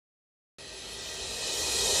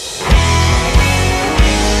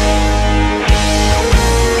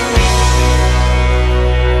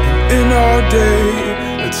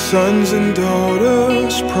sons and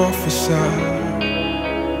daughters prophesy.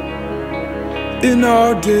 In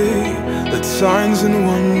our day, let signs and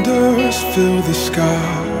wonders fill the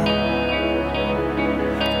sky.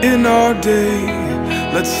 In our day,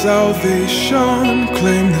 let salvation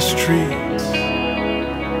claim the streets.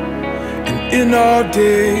 And in our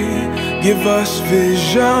day, give us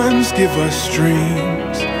visions, give us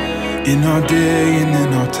dreams. In our day and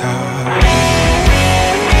in our time.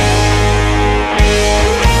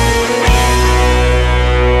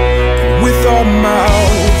 With our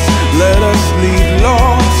mouths, let us lead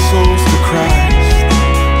lost souls to Christ.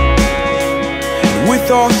 With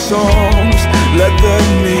our songs, let the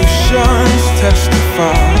nations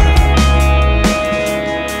testify.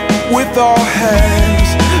 With our hands,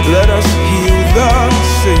 let us heal the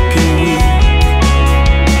sick and weak.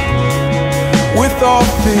 With our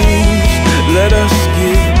things, let us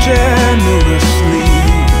give generously.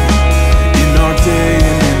 In our day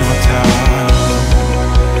and in our time,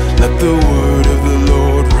 let the word of the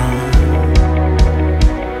Lord run.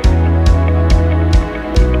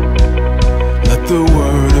 Let the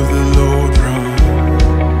word of the Lord run.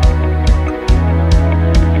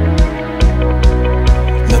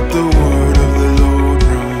 Let the word of the Lord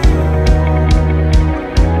run.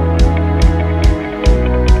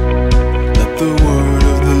 Let the word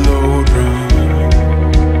of the Lord run.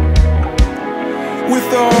 With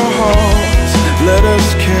our hearts, let us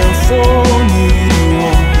care for needy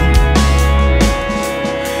ones.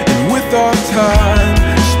 With our time,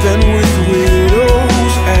 spend with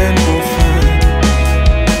widows and orphans.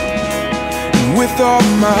 And with our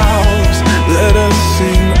mouths, let us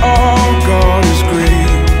sing our God is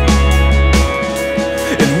great.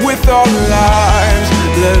 And with our lives,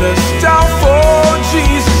 let us die for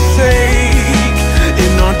Jesus' sake.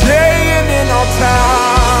 In our day and in our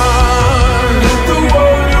time, let the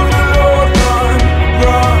word of the Lord run,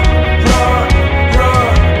 run, run, run,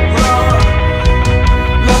 run.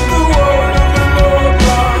 Let the word of the Lord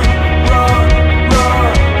run, run,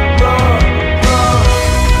 run, run, run.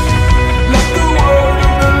 Let the word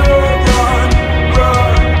of the Lord run, run,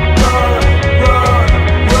 run, run,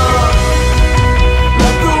 run.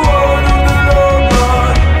 Let the word of the Lord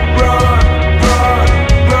run, run, run,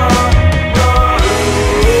 run, run.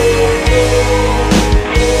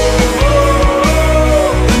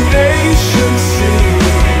 The nations sing.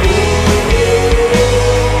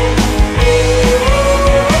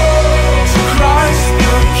 To Christ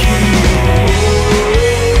the King.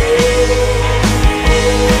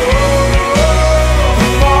 The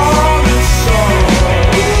Father's song.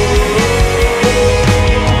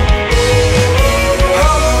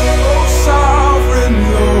 Oh, sovereign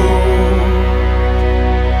Lord.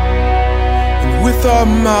 And with our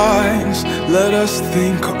minds, let us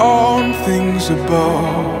think on things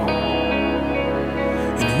above.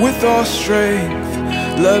 And with our strength,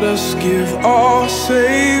 let us give our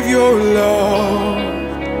Savior love.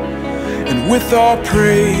 And with our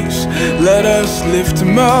praise, let us lift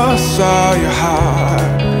Messiah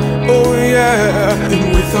high. Oh yeah.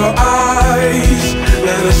 And with our eyes,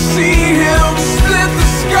 let us see Him